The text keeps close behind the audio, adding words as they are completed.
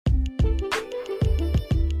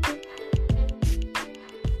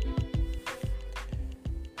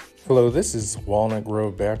Hello, this is Walnut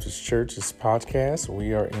Grove Baptist Church's podcast.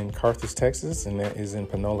 We are in Carthage, Texas, and that is in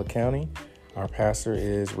Panola County. Our pastor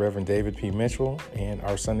is Reverend David P. Mitchell, and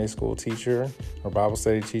our Sunday school teacher, our Bible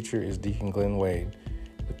study teacher, is Deacon Glenn Wade.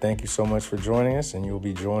 Thank you so much for joining us, and you'll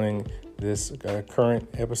be joining this current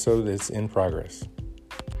episode that's in progress.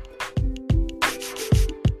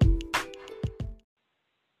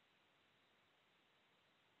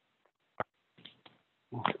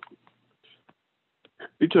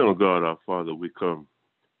 Eternal God, our Father, we come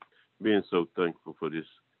being so thankful for this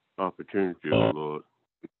opportunity, O Lord,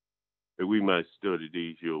 that we might study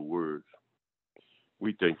these, your words.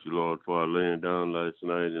 We thank you, Lord, for our laying down last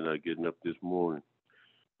night and our getting up this morning.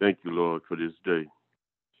 Thank you, Lord, for this day.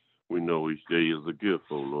 We know each day is a gift,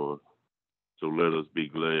 O Lord, so let us be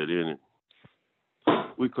glad in it.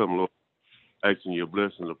 We come, Lord, asking your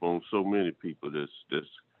blessings upon so many people that's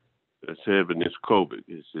having this COVID.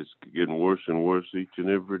 It's just getting worse and worse each and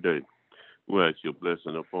every day. We ask your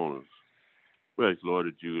blessing upon us. We ask, Lord,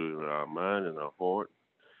 that you in our mind and our heart,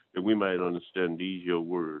 that we might understand these your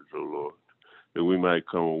words, O Lord, that we might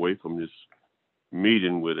come away from this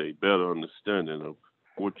meeting with a better understanding of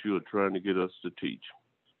what you are trying to get us to teach.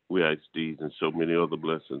 We ask these and so many other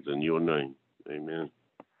blessings in your name. Amen.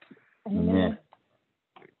 Amen.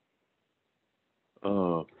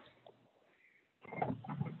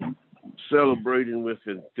 Celebrating with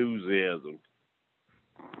enthusiasm.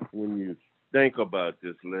 When you think about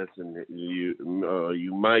this lesson, you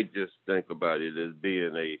might just think about it as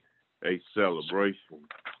being a celebration.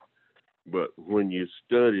 But when you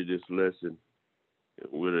study this lesson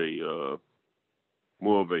with a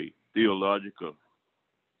more of a theological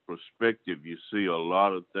perspective, you see a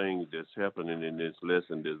lot of things that's happening in this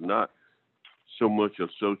lesson that's not so much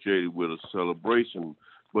associated with a celebration,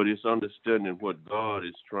 but it's understanding what God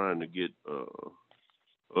is trying to get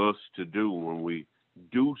us to do when we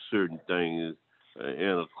do certain things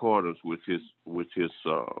in accordance with his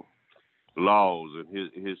laws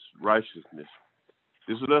and his righteousness.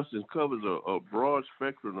 This lesson covers a broad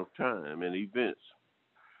spectrum of time and events.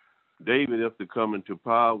 David, after coming to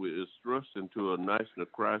power, is thrust into a national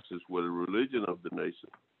crisis where the religion of the nation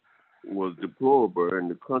was deplorable and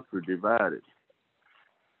the country divided.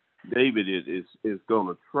 David is going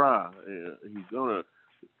to try. He's going to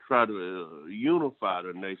try to unify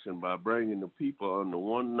the nation by bringing the people under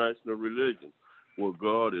one national religion, where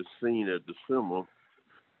God is seen as the symbol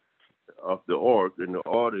of the ark, and the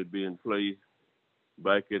ark is being placed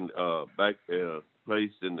placed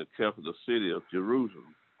in the capital city of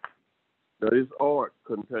Jerusalem. Now, this ark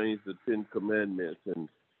contains the Ten Commandments and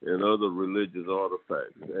other religious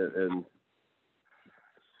artifacts, and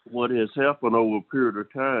what has happened over a period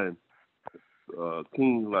of time,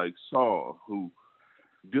 kings like Saul, who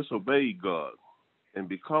disobeyed God, and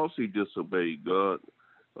because he disobeyed God,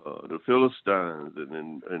 the Philistines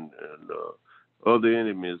and other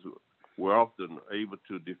enemies were often able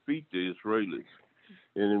to defeat the Israelis.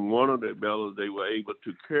 And in one of their battles, they were able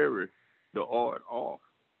to carry the ark off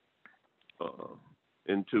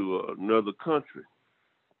into another country.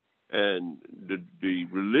 And the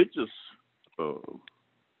religious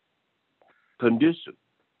condition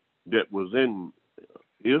that was in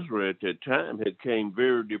Israel at that time had came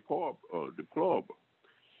very deplorable.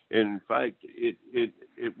 And in fact,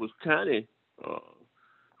 it was kind of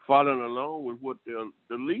following along with what the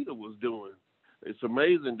leader was doing. It's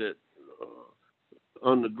amazing that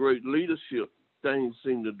under great leadership, things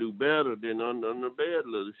seem to do better than under bad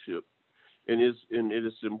leadership. And it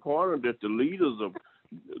is important that the leaders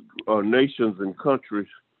of nations and countries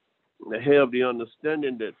have the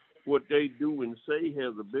understanding that what they do and say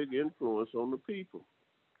has a big influence on the people.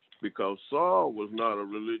 Because Saul was not a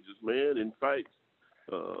religious man. In fact,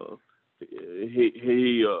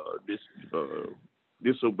 he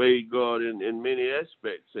disobeyed God in many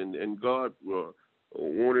aspects, and God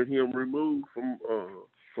wanted him removed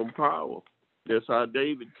from power. That's how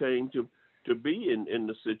David came to be in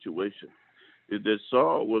the situation. That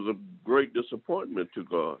Saul was a great disappointment to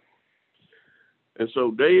God. And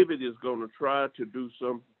so David is going to try to do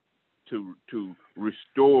something to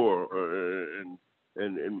restore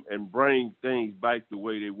and bring things back the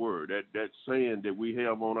way they were. That saying that we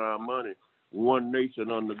have on our money, one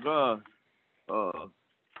nation under God,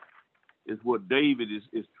 is what David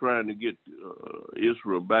is trying to get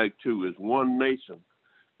Israel back to, is one nation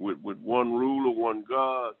with one ruler, one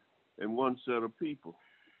God, and one set of people.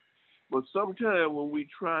 But sometimes when we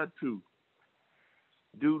try to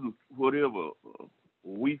do whatever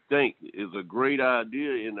we think is a great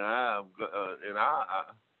idea in our eye,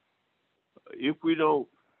 if we don't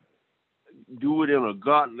do it in a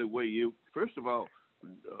godly way, first of all,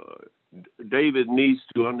 David needs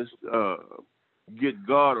to get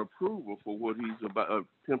God approval for what he's about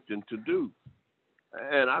attempting to do.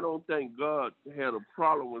 And I don't think God had a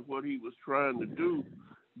problem with what he was trying to do,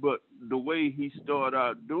 but the way he started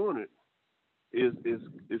out doing it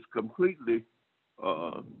is completely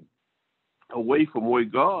away from where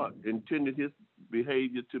God intended his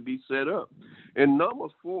behavior to be set up. In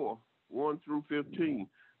Numbers 4, 1 through 15,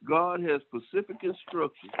 God has specific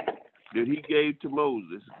instructions that he gave to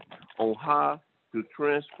Moses on how to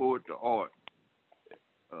transport the ark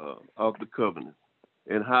of the covenant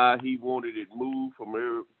and how he wanted it moved from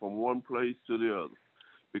one place to the other.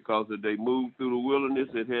 Because if they moved through the wilderness,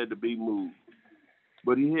 it had to be moved.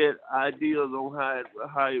 But he had ideas on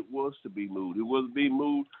how it was to be moved. It was to be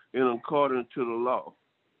moved in accordance to the law.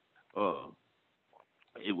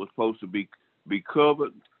 It was supposed to be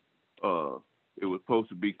covered. It was supposed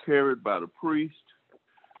to be carried by the priest.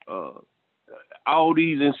 All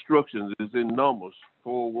these instructions is in Numbers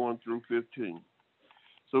 4, 1 through 15.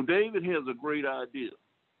 So David has a great idea,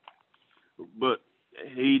 but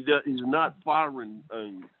he's not following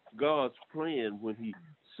God's plan when he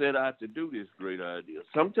set out to do this great idea.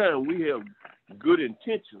 Sometimes we have good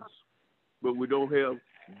intentions, but we don't have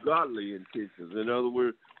godly intentions. In other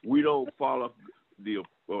words, we don't follow the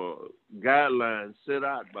guidelines set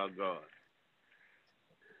out by God.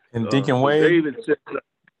 And Deacon Wade, David said,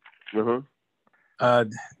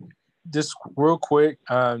 just real quick,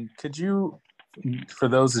 could you, for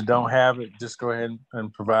those that don't have it, just go ahead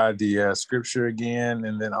and provide the scripture again,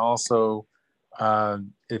 and then also,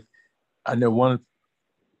 if I know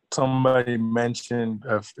somebody mentioned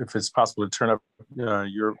if it's possible to turn up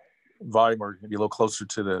your volume or be a little closer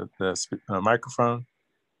to the microphone.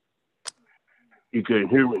 You can't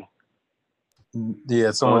hear me.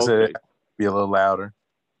 Yeah, someone said be a little louder,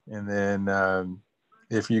 and then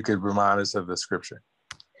if you could remind us of the scripture.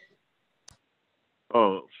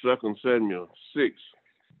 2 Samuel 6,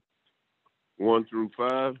 1 through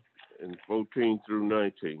 5, and 14 through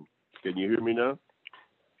 19. Can you hear me now?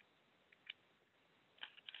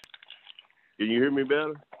 Can you hear me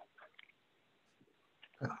better?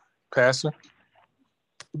 Pastor?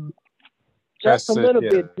 Just a little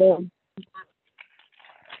bit, though.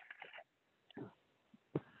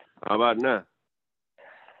 How about now?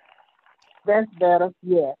 That's better,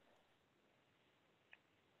 yeah.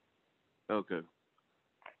 Okay.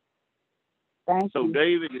 Thank you. So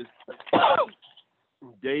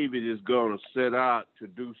David is going to set out to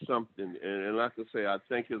do something, and like I say, I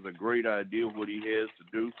think it's a great idea what he has to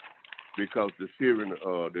do, because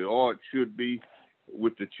the ark should be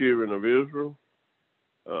with the children of Israel,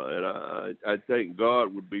 and I think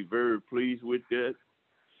God would be very pleased with that.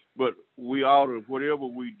 But we ought to, whatever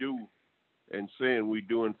we do and saying we're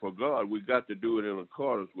doing for God, we got to do it in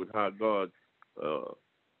accordance with how God's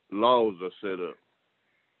laws are set up.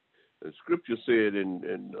 The scripture said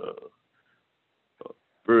in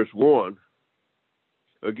verse 1,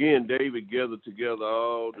 again, David gathered together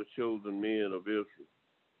all the chosen men of Israel,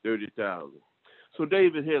 30,000. So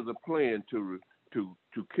David has a plan to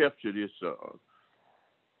capture this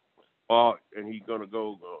ark, and he's going to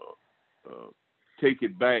go take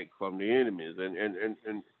it back from the enemies,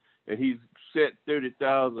 and he's set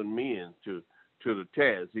 30,000 men to the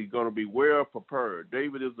task. He's going to be well prepared.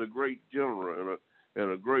 David is a great general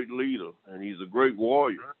and a great leader, and he's a great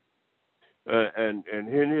warrior. And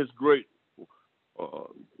in his great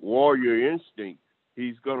warrior instinct,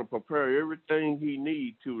 he's going to prepare everything he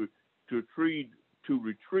needs to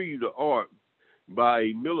retrieve the ark by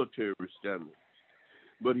a military standard.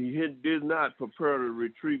 But he did not prepare to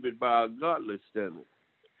retrieve it by a godly standard.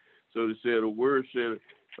 So they said, the word said,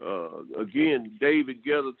 again, David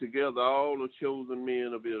gathered together all the chosen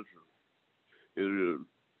men of Israel. It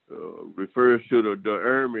refers to the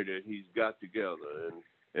army that he's got together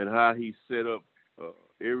and how he set up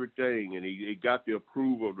everything, and he got the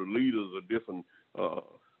approval of the leaders of different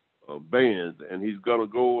bands, and he's going to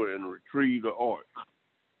go and retrieve the ark.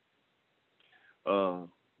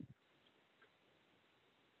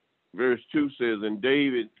 Verse 2 says, and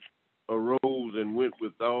David arose and went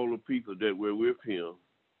with all the people that were with him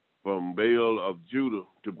from Baal of Judah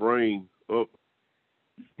to bring up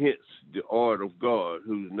hence the ark of God,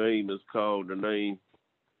 whose name is called the name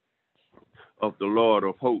of the Lord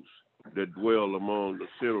of hosts, that dwell among the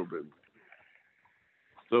cherubim.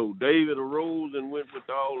 So David arose and went with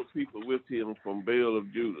all the people with him from Baal of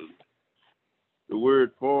Judah. The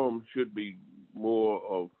word form should be more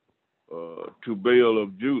of to Baal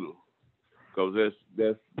of Judah, because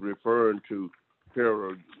that's referring to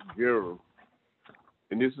Jerusalem.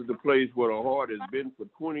 And this is the place where the heart has been for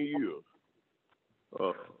 20 years.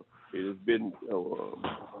 It has been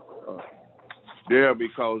there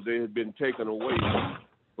because they had been taken away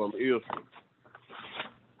from Israel.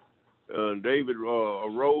 David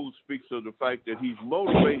arose speaks of the fact that he's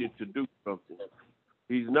motivated to do something.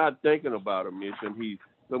 He's not thinking about a mission.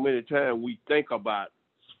 So many times we think about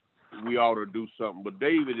we ought to do something, but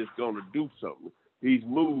David is going to do something. He's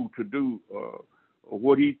moved to do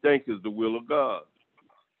what he thinks is the will of God.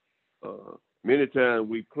 Many times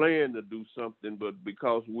we plan to do something, but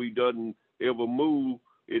because we doesn't ever move,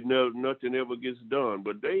 nothing ever gets done.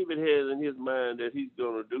 But David has in his mind that he's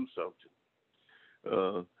going to do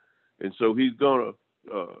something. And so he's going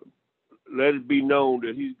to let it be known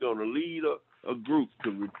that he's going to lead a group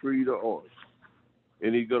to retrieve the ark.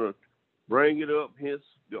 And he's going to bring it up, hence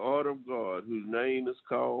the ark of God, whose name is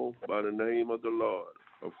called by the name of the Lord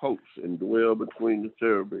of hosts, and dwell between the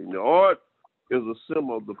cherubim. The ark is a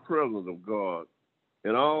symbol of the presence of God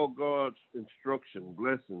and all God's instruction,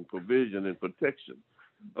 blessing, provision, and protection.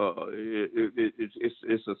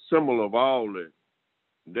 It's a symbol of all that.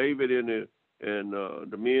 David and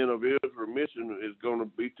the men of Israel mission is going to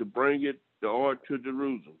be to bring the ark to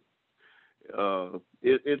Jerusalem.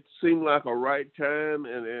 It seemed like a right time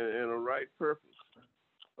and a right purpose.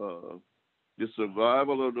 The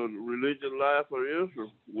survival of the religious life of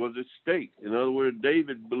Israel was at stake. In other words,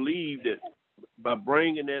 David believed that by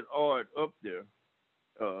bringing that ark up there,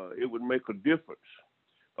 it would make a difference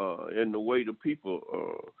in the way the people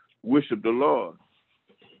worship the Lord.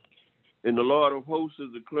 And the Lord of hosts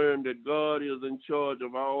is declaring that God is in charge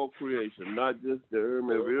of all creation, not just the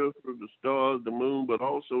army of Israel, the stars, the moon, but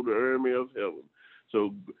also the army of heaven.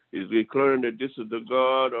 So he's declaring that this is the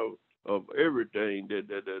God of everything that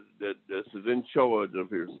is in charge of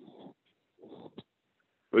here.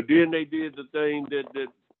 But then they did the thing that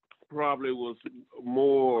probably was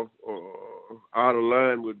more out of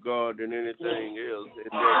line with God than anything else.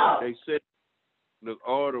 And they set the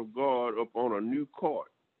ark of God up on a new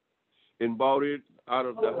cart and bought it out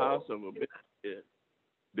of the house of Abinadab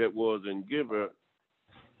that was in Gibeah,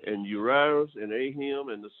 and Uriah and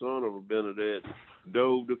Ahim and the son of Abinadab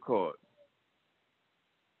drove the cart.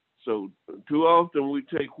 So too often we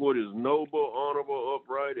take what is noble, honorable,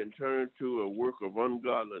 upright, and turn to a work of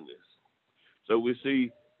ungodliness. So we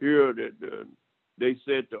see here that they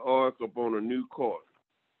set the ark up on a new cart.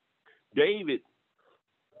 David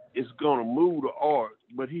is going to move the ark,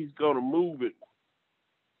 but he's going to move it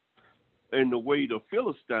in the way the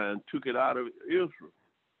Philistines took it out of Israel,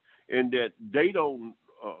 and that they don't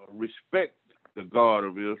respect the God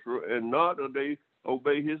of Israel, and not do they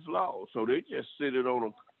obey his law. So they just sit it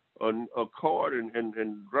on a cart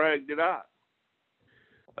and dragged it out.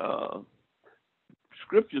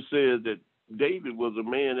 Scripture says that David was a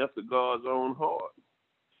man after God's own heart.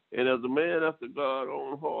 And as a man after God's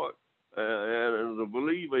own heart, and as a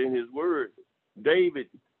believer in his word, David,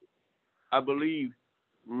 I believe,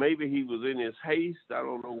 maybe he was in his haste. I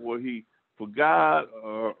don't know what he forgot,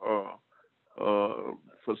 or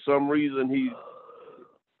for some reason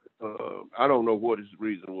I don't know what his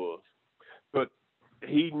reason was. But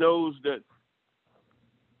he knows that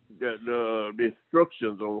the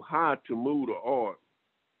instructions on how to move the ark,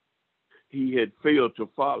 he had failed to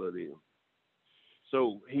follow them.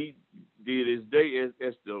 So he did his day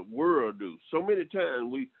as the world do. So many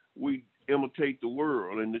times we imitate the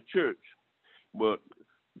world in the church, but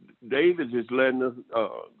David is letting us,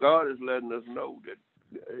 God is letting us know that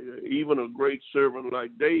even a great servant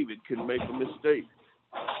like David can make a mistake.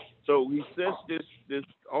 So he sets this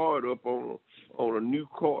ark up on a new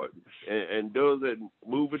cart and does it,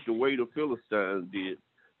 move it the way the Philistines did,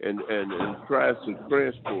 and tries to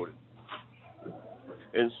transport it.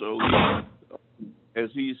 And so as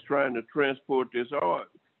he's trying to transport this ark,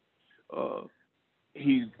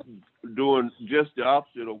 he's doing just the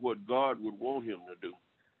opposite of what God would want him to do.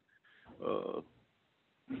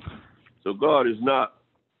 So God is not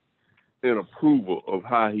in approval of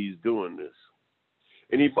how he's doing this.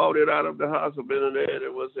 And he bought it out of the house of Abinadab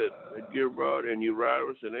that was at Gibeah, and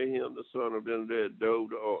Uriah and Ahim, the son of Abinadab, drove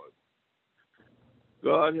the ark.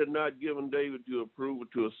 God had not given David to approval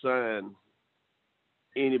to assign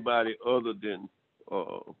anybody other than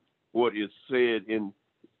what is said in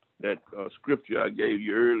that scripture I gave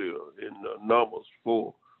you earlier in Numbers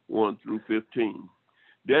 4:1-15.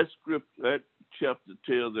 That chapter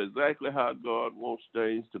tells exactly how God wants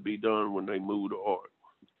things to be done when they move the ark.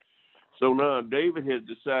 So now David has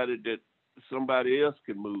decided that somebody else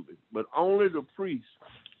can move it, but only the priests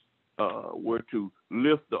were to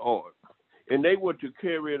lift the ark. And they were to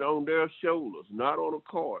carry it on their shoulders, not on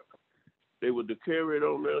a cart. They were to carry it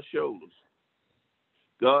on their shoulders.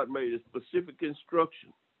 God made a specific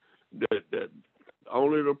instruction that only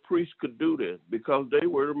only the priest could do that because they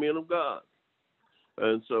were the men of God.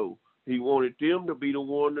 And so he wanted them to be the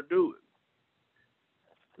one to do it.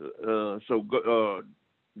 So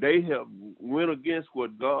they have went against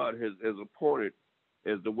what God has appointed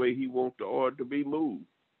as the way he wants the ark to be moved.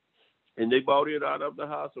 And they brought it out of the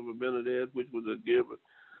house of Abinadab, which was a giver,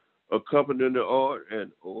 accompanying the ark,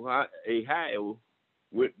 and Ahio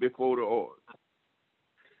went before the ark.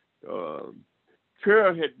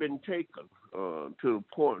 Care had been taken to the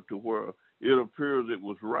point to where it appears it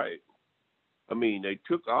was right. I mean, they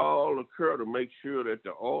took all the care to make sure that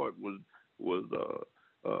the ark was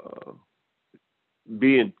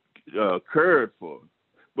being cared for.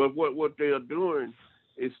 But what they are doing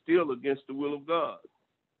is still against the will of God.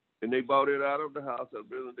 And they brought it out of the house of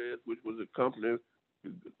Abinadab, which was accompanying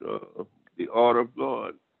the ark of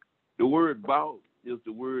God. The word bought is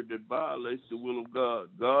the word that violates the will of God.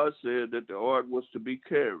 God said that the ark was to be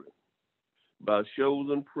carried by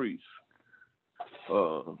chosen priests.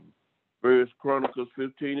 First Chronicles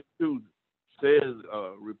 15:2 says,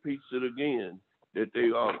 repeats it again, that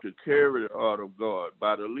they ought to carry the ark of God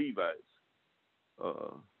by the Levites.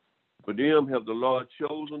 For them have the Lord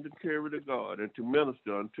chosen to carry the God and to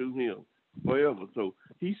minister unto him forever. So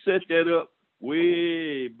he set that up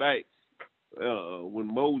way back when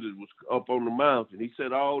Moses was up on the mountain. He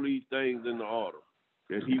set all these things in the order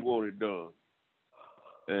that he wanted done.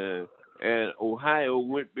 And Ohio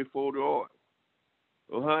went before the ark.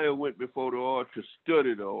 Ohio went before the ark to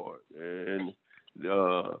study the ark and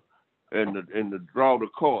to draw the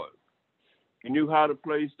cart. He knew how to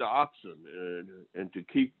place the oxen and to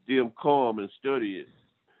keep them calm and study it.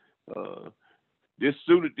 This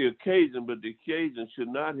suited the occasion, but the occasion should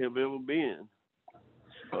not have ever been.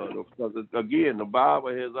 Because again, the Bible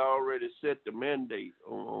has already set the mandate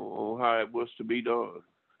on how it was to be done.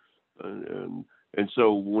 And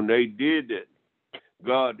so when they did that,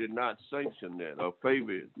 God did not sanction that or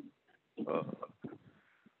favor it.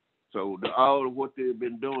 So all of what they've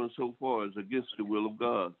been doing so far is against the will of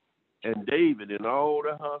God. And David and all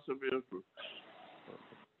the house of Israel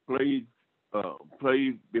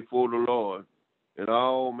played before the Lord in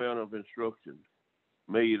all manner of instructions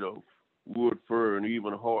made of wood, fir, and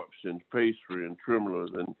even harps and pastry and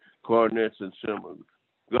tremblers and cornets and cymbals.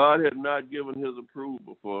 God had not given his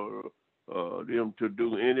approval for them to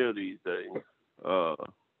do any of these things.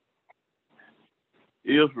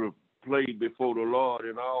 Israel played before the Lord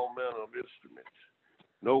in all manner of instruments.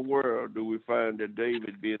 Nowhere do we find that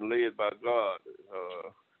David being led by God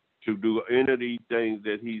to do any of these things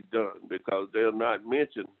that he's done, because they're not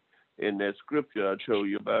mentioned in that scripture I told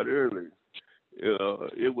you about earlier.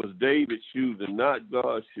 It was David's choosing, not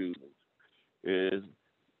God's choosing.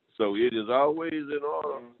 So it is always in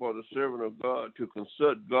order for the servant of God to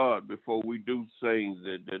consult God before we do things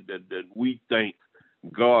that we think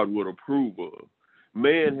God would approve of.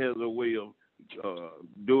 Man has a way of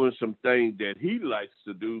doing some things that he likes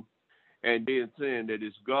to do, and then saying that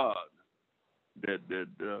it's God that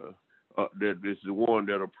is the one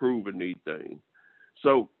that approving these things.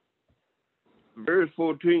 So, verse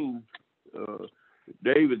 14,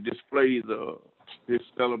 David displays his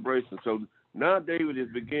celebration. So now David is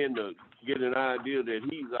beginning to get an idea that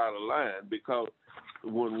he's out of line, because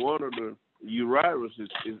when one of the Uriah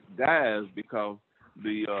dies, because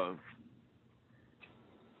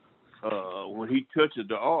when he touches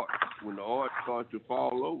the ark, when the ark starts to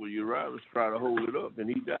fall over, Uriah tries to hold it up, and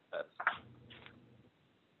he dies.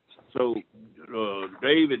 So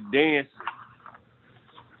David danced,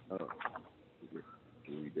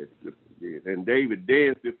 and David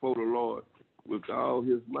danced before the Lord with all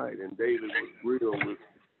his might, and David was grilled with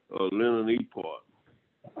linen ephod.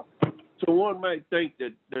 So one might think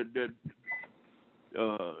that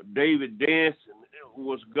David dancing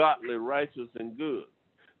was godly, righteous, and good.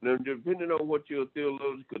 Now, depending on what your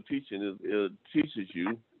theological teaching teaches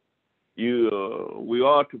you, we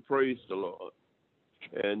are to praise the Lord.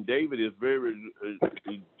 And David is very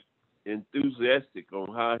enthusiastic on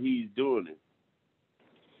how he's doing it.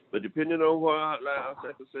 But depending on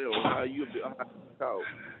how you talk,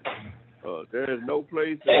 there is no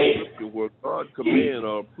place in the scripture where God commands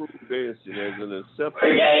or approves dancing as an acceptable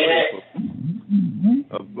place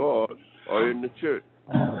of God or in the church.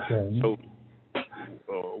 Okay. So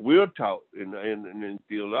we're taught in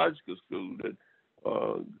theological school that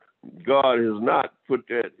God has not put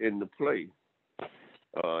that into play.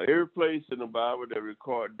 Every place in the Bible that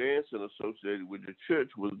record dancing associated with the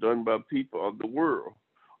church was done by people of the world,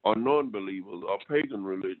 or non-believers, or pagan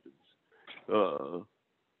religions.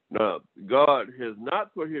 Now, God has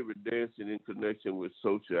not prohibited dancing in connection with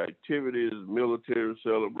social activities, military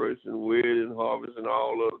celebration, wedding, harvest, and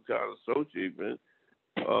all other kinds of social events.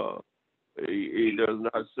 He does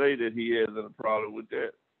not say that he has a problem with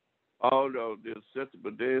that. Although the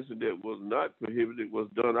acceptable dancing that was not prohibited was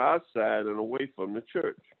done outside and away from the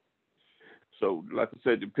church. So, like I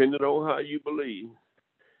said, depending on how you believe,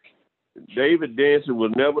 David dancing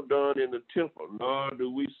was never done in the temple, nor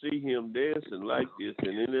do we see him dancing like this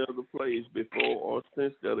in any other place before or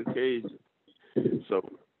since that occasion. So,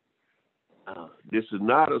 this is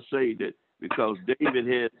not to say that because David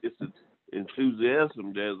had this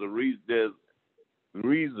enthusiasm, there's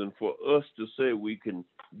reason for us to say we can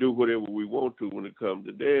do whatever we want to when it comes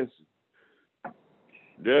to dancing.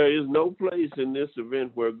 There is no place in this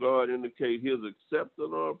event where God indicates his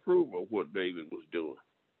acceptance or approval of what David was doing,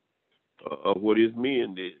 of what his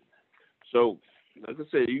men did. So, like I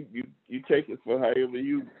said, you take it for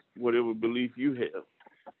whatever belief you have.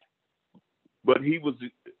 But he was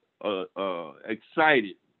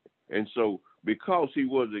excited, and so because he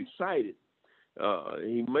was excited,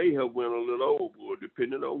 he may have went a little overboard,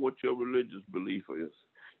 depending on what your religious belief is.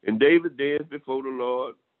 And David danced before the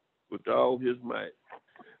Lord with all his might.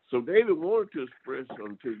 So David wanted to express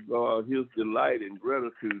unto God his delight and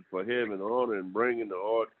gratitude for having honor and bringing the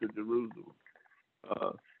ark to Jerusalem.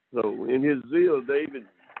 So in his zeal, David,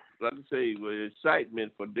 like I say, with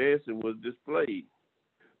excitement for dancing was displayed.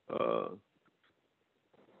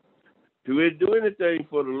 To do anything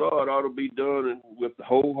for the Lord ought to be done with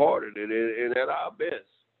wholehearted and at our best.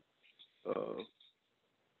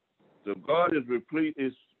 So God is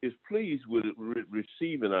pleased with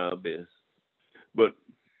receiving our best. But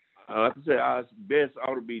like I say, our best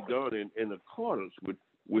ought to be done in accordance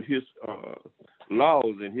with his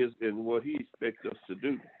laws and what he expects us to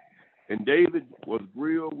do. And David was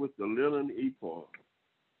grilled with the linen ephod.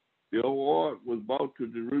 The ark was brought to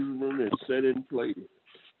Jerusalem and set in place.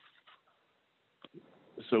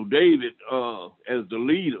 So David, as the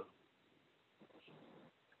leader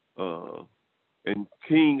and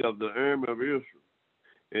king of the army of Israel,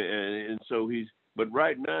 and so but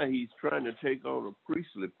right now he's trying to take on a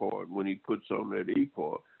priestly part when he puts on that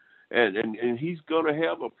ephod, and he's going to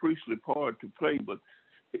have a priestly part to play, but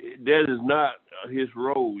that is not his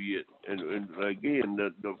role yet. And again,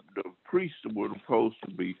 the priest was supposed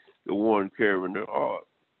to be the one carrying the ark.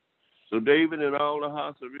 So David and all the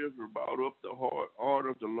house of Israel brought up the ark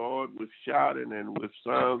of the Lord with shouting and with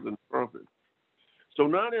sounds and trumpets. So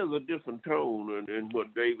now there's a different tone in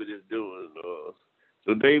what David is doing.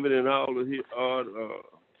 So David and all of his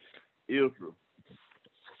Israel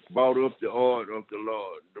brought up the ark of the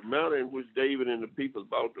Lord. The mountain in which David and the people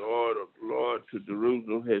brought the ark of the Lord to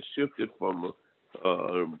Jerusalem has shifted from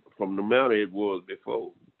the mountain it was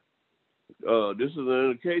before. This is an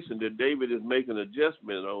indication that David is making an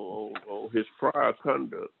adjustment on his prior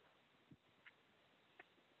conduct.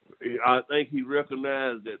 I think he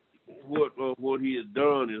recognized that what he has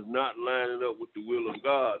done is not lining up with the will of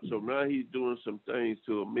God. So now he's doing some things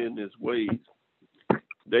to amend his ways.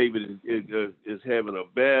 David is having a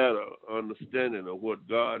better understanding of what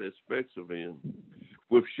God expects of him.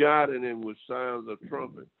 With shouting and with sounds of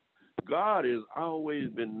trumpet. God has always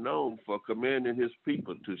been known for commanding his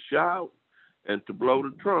people to shout and to blow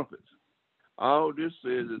the trumpets. All this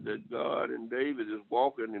says is that God and David is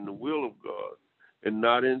walking in the will of God and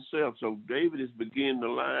not in self. So David is beginning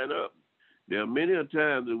to line up. There are many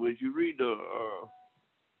times that when you read the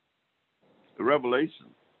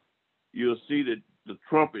Revelation, you'll see that the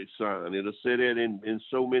trumpet sign. It'll say that in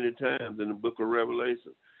so many times in the book of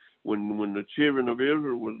Revelation. When the children of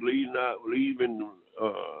Israel was leaving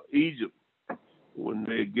Egypt, when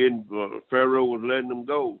Pharaoh was letting them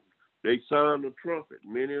go, they sound the trumpet.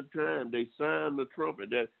 Many a time they sound the trumpet.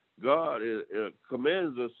 That God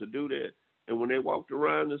commands us to do that. And when they walked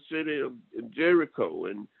around the city of Jericho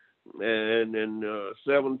and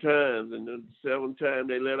 7 times, and the 7th time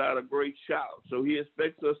they let out a great shout. So he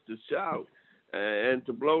expects us to shout and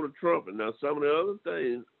to blow the trumpet. Now some of the other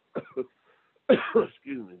things,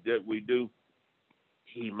 excuse me, that we do,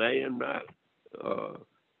 he may not,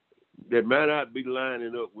 that might not be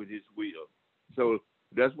lining up with his will. So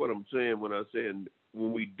that's what I'm saying when I say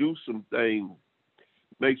when we do some things,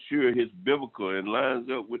 make sure it's biblical and lines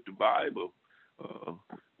up with the Bible.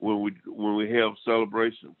 When we have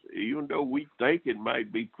celebrations, even though we think it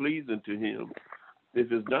might be pleasing to him,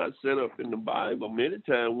 if it's not set up in the Bible, many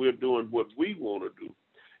times we're doing what we want to do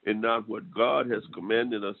and not what God has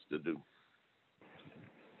commanded us to do.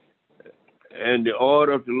 And the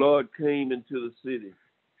order of the Lord came into the city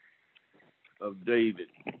of David.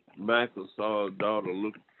 Michal, Saul's daughter,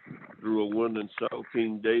 looked through a window and saw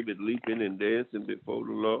King David leaping and dancing before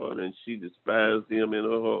the Lord, and she despised him in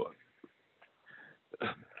her heart.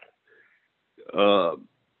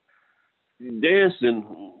 dancing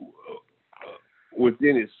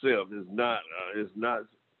within itself is not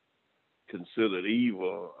considered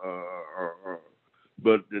evil,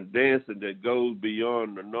 but the dancing that goes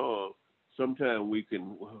beyond the norm. Sometimes we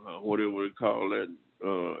can, whatever we call that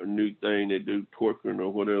new thing they do, twerking or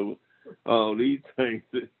whatever. All these things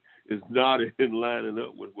is not in lining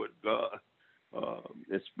up with what God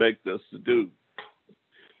expects us to do.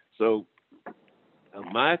 So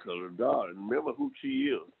Michael, the daughter, remember who she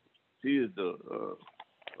is. She is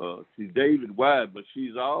she's David's wife, but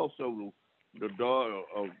she's also the daughter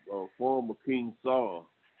of former King Saul,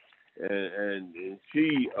 and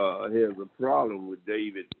she has a problem with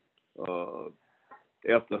David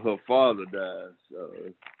after her father dies.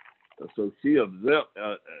 So she objects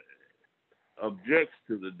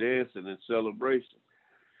to the dancing and celebration.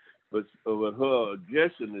 But her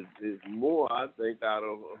objection is more, I think, out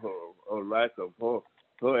of her lack of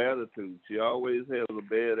her attitude. She always has a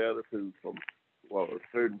bad attitude from a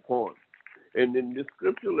certain point. And then the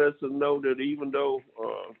scripture lets us know that even though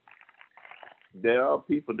there are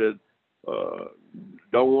people that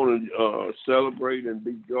don't want to celebrate and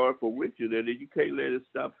be joyful with you, that you can't let it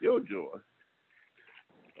stop your joy.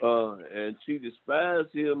 And she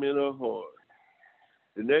despised him in her heart.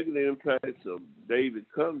 The negative impacts of David's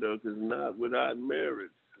conduct is not without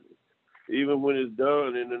merit, even when it's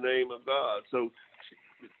done in the name of God. So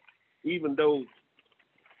even though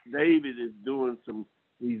David is doing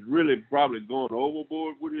he's really probably going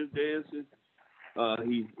overboard with his dancing,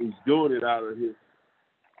 he's doing it out of his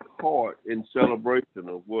heart in celebration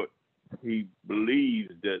of what he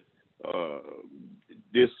believes that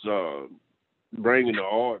this bringing the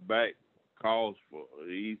art back calls for.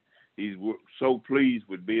 He's so pleased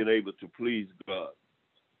with being able to please God.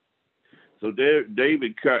 So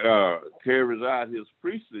David carries out his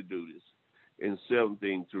priestly duties in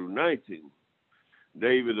 17 through 19.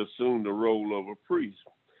 David assumed the role of a priest,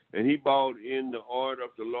 and he brought in the ark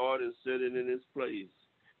of the Lord and set it in its place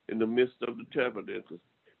in the midst of the tabernacle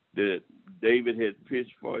that David had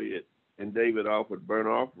pitched for it, and David offered burnt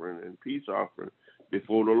offering and peace offering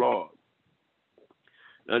before the Lord.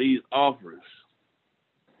 Now these offerings,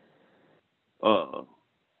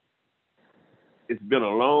 it's been a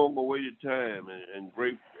long awaited time, and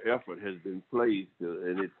great effort has been placed,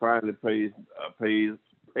 and it finally pays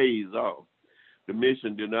off. The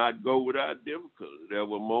mission did not go without difficulty. There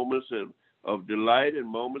were moments of delight and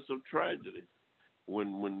moments of tragedy.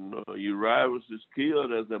 When Uriah was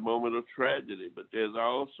killed, there's a moment of tragedy, but there's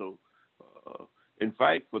also, in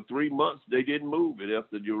fact, for 3 months they didn't move it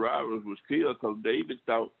after Uriah was killed because David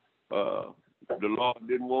thought the Lord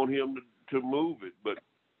didn't want him to move it, but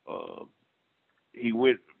he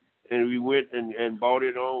went and bought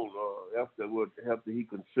it on after he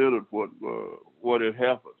considered what had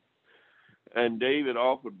happened. And David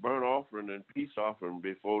offered burnt offering and peace offering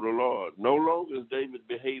before the Lord. No longer is David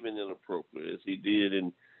behaving inappropriately as he did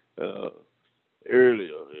in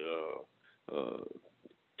earlier.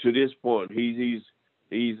 To this point, he's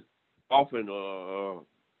offering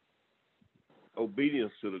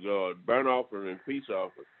obedience to the God. Burnt offering and peace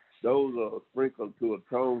offering, those are sprinkled to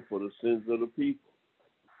atone for the sins of the people.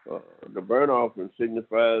 The burnt offering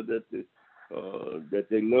signifies that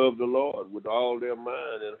they love the Lord with all their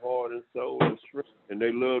mind and heart and soul and strength, and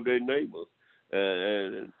they love their neighbors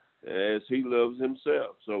and as he loves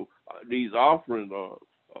himself. So these offerings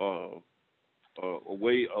are a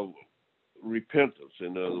way of repentance,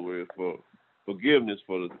 in other words, for forgiveness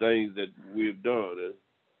for the things that we've done. And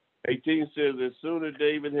 18 says, as soon as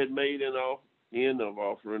David had made an end of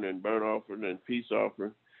offering and burnt offering and peace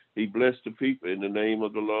offering, he blessed the people in the name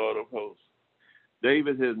of the Lord of hosts.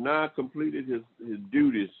 David has now completed his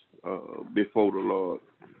duties before the Lord.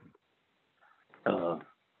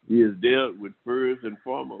 He has dealt with first and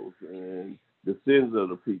foremost and the sins of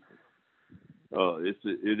the people.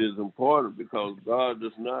 It is important because God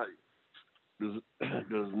does not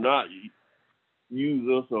use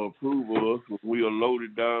us or approve of us when we are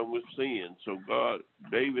loaded down with sin. So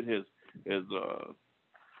David has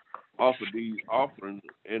offered these offerings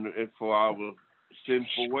and for our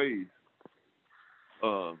sinful ways.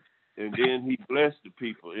 And then he blessed the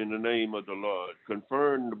people in the name of the Lord.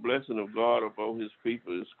 Conferring the blessing of God upon his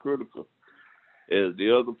people is critical as the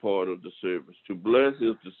other part of the service. To bless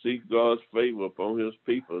is to seek God's favor upon his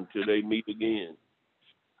people until they meet again.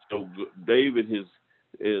 So David is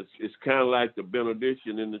kind of like the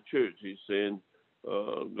benediction in the church. He's saying,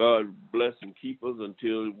 God bless and keep us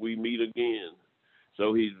until we meet again.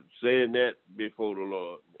 So he's saying that before the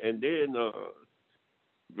Lord. And then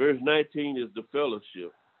verse 19 is the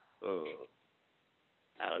fellowship.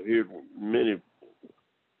 I've heard many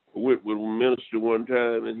went with a minister one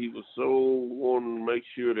time, and he was so wanting to make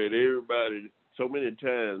sure that everybody. So many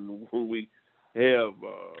times when we have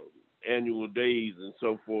annual days and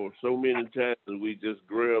so forth, so many times we just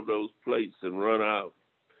grab those plates and run out.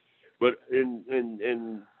 But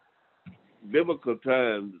in biblical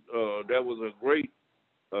times, that was a great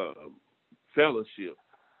fellowship,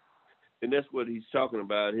 and that's what he's talking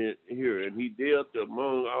about here. And he dealt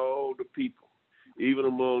among all the people, even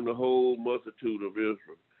among the whole multitude of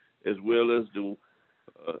Israel, as well as to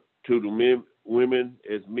the women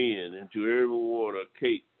as men, and to everyone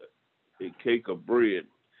a cake of bread,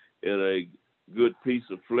 and a good piece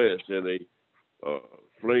of flesh, and a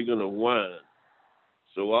flagon of wine.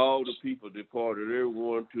 So all the people departed,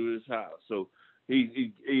 everyone to his house. So he's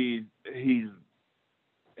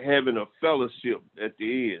having a fellowship at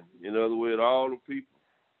the end. In other words, all the people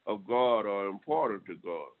of God are important to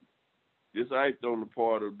God. This act on the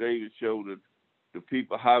part of David showed that the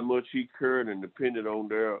people how much he cared and depended on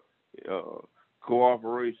their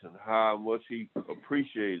cooperation, how much he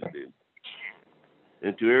appreciated it.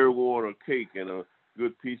 And to everyone a cake and a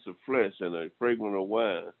good piece of flesh and a fragrance of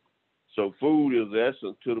wine. So food is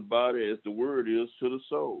essence to the body as the word is to the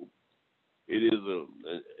soul. It is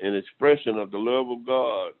an expression of the love of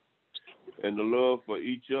God and the love for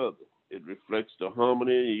each other. It reflects the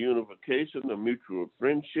harmony and unification, the mutual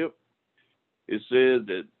friendship. It says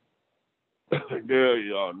that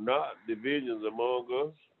there are not divisions among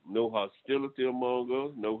us, no hostility among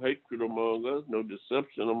us, no hatred among us, no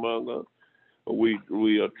deception among us.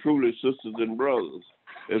 We are truly sisters and brothers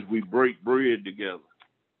as we break bread together.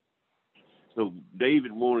 So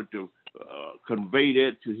David wanted to convey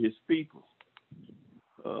that to his people.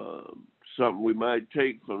 Something we might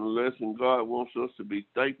take from the lesson. God wants us to be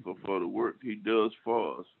thankful for the work he does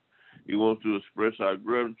for us. He wants to express our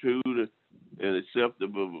gratitude in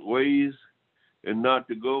acceptable ways and not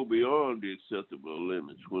to go beyond the acceptable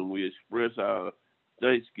limits when we express our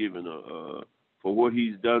thanksgiving for what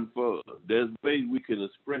he's done for us. There's ways we can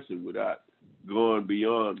express it without going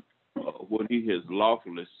beyond what he has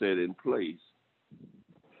lawfully set in place.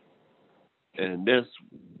 And that's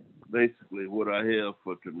basically what I have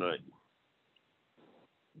for tonight.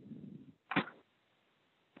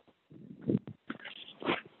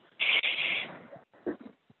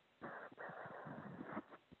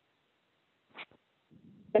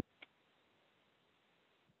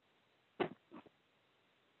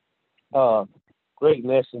 Great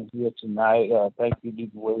lesson here tonight. Thank you,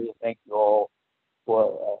 Deacon Williams. Thank you all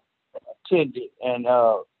for attending and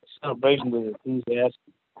celebration with enthusiasm.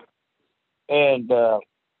 And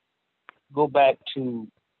go back to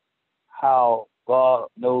how God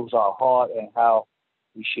knows our heart and how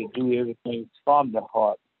we should do everything from the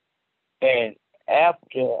heart. And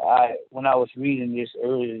when I was reading this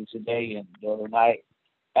earlier today and the other night,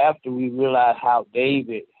 after we realized how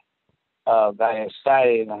David got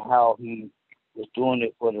excited and how he was doing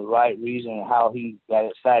it for the right reason and how he got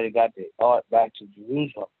excited, got the ark back to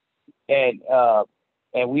Jerusalem.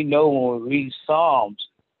 And we know when we read Psalms,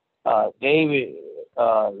 David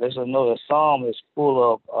lets us know the Psalm is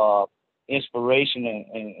full of inspiration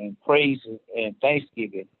and praise and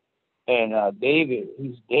thanksgiving. And David,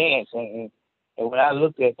 he's dancing. And when I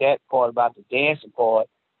looked at that part about the dancing part,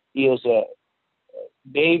 is that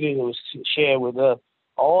David was sharing with us,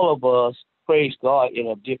 all of us praise God in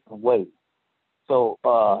a different way. So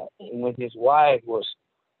when his wife was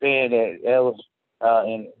saying that was,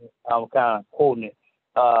 and I'm kind of quoting it,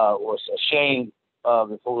 was ashamed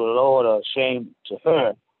before the Lord, or ashamed to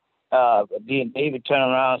her. But then David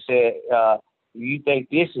turned around and said, you think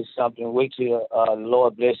this is something, wait till the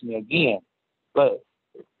Lord bless me again. But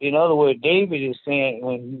in other words, David is saying,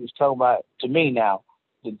 when he was talking about, to me now,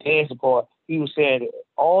 the dancing part, he was saying that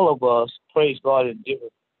all of us praise God in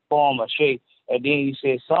different form or shape. And then he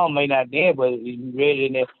said some may not dance, but you read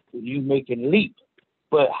in there, you make it leap.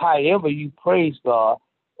 But however you praise God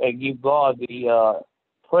and give God the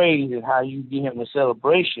praise and how you give him the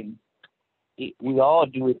celebration, we all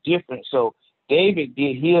do it different. So David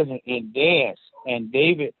did his in dance, and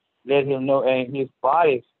David let him know, and his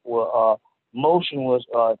body motion was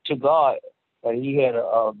to God, that he had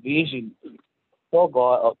a vision for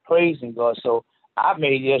God of praising God. So I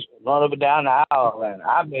may just run up and down the aisle, and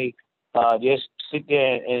I may just sit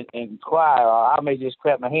there and cry, or I may just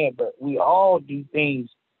clap my hand, but we all do things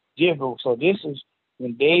different. So this is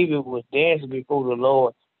when David was dancing before the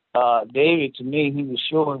Lord. David, to me, he was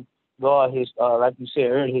showing God his, like you said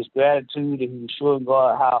earlier, his gratitude, and he was showing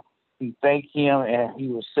God how he thanked him, and he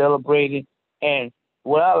was celebrating. And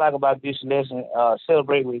what I like about this lesson,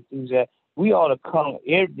 celebrate with enthusiasm, we ought to come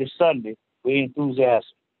every Sunday with enthusiasm.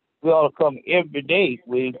 We ought to come every day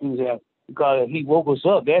with enthusiasm because He woke us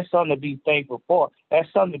up. That's something to be thankful for.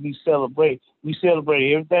 That's something to be celebrated. We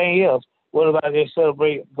celebrate everything else. What about they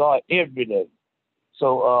celebrate God every day?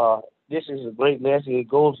 So this is a great lesson. It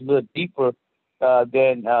goes a little deeper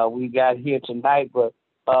than we got here tonight, but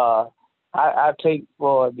I take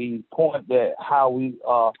for the point that how we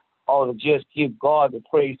ought to just give God the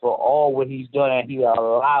praise for all what He's done and He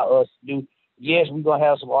allow us to do. Yes, we're going to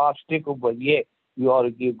have some obstacles, but yet we ought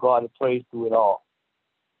to give God the praise through it all.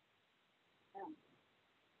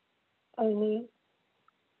 Amen.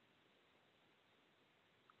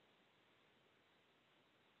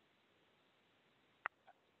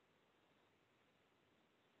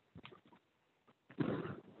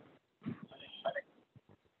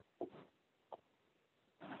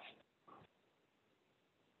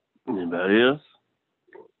 Anybody else?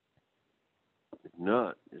 If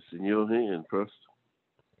not, it's in your hand, Preston.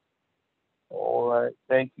 All right.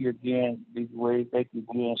 Thank you again, Big Wade. Thank you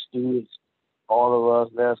again, stewards. All of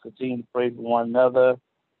us, let us continue to pray for one another.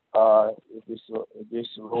 If it's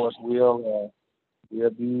the Lord's will, we'll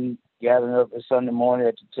be gathering up this Sunday morning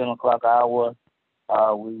at the 10 o'clock hour.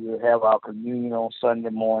 We will have our communion on Sunday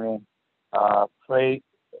morning. Pray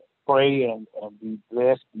and be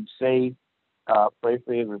blessed, be safe. Pray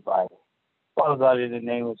for everybody. Father God, in the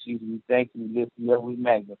name of Jesus, we thank you, we lift you up, we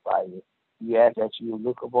magnify you. We ask that you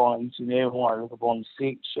look upon each and every one, look upon the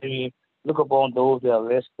sick, shame, look upon those that are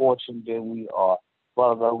less fortunate than we are.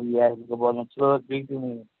 Father God, we ask you look upon the flood victim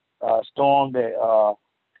and storm that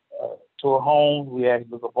tore homes. We ask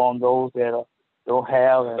you look upon those that don't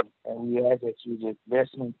have, and we ask that you just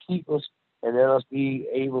bless them and keep us, and let us be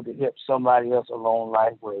able to help somebody else along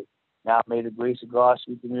life way. Now may the grace of God,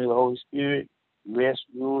 sweet communion of the Holy Spirit, rest,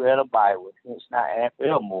 rule, and abide with us. It's not and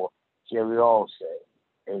forevermore, shall we all say.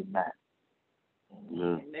 Amen.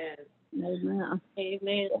 Amen. Amen.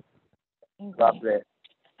 Amen. God bless.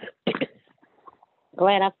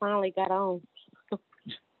 Glad I finally got on.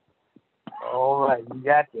 All right, you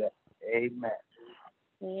got that. Amen.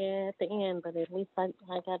 Yeah, at the end, but at least I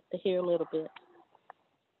got to hear a little bit.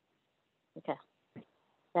 Okay.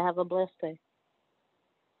 So have a blessed day.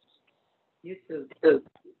 You too.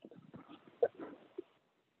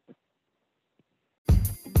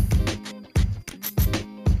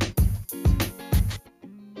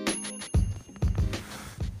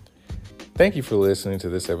 Thank you for listening to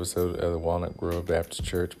this episode of the Walnut Grove Baptist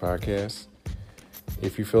Church podcast.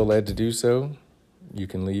 If you feel led to do so, you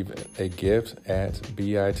can leave a gift at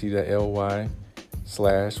bit.ly/Walnut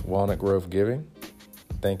Grove Giving.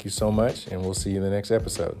 Thank you so much, and we'll see you in the next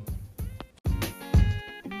episode.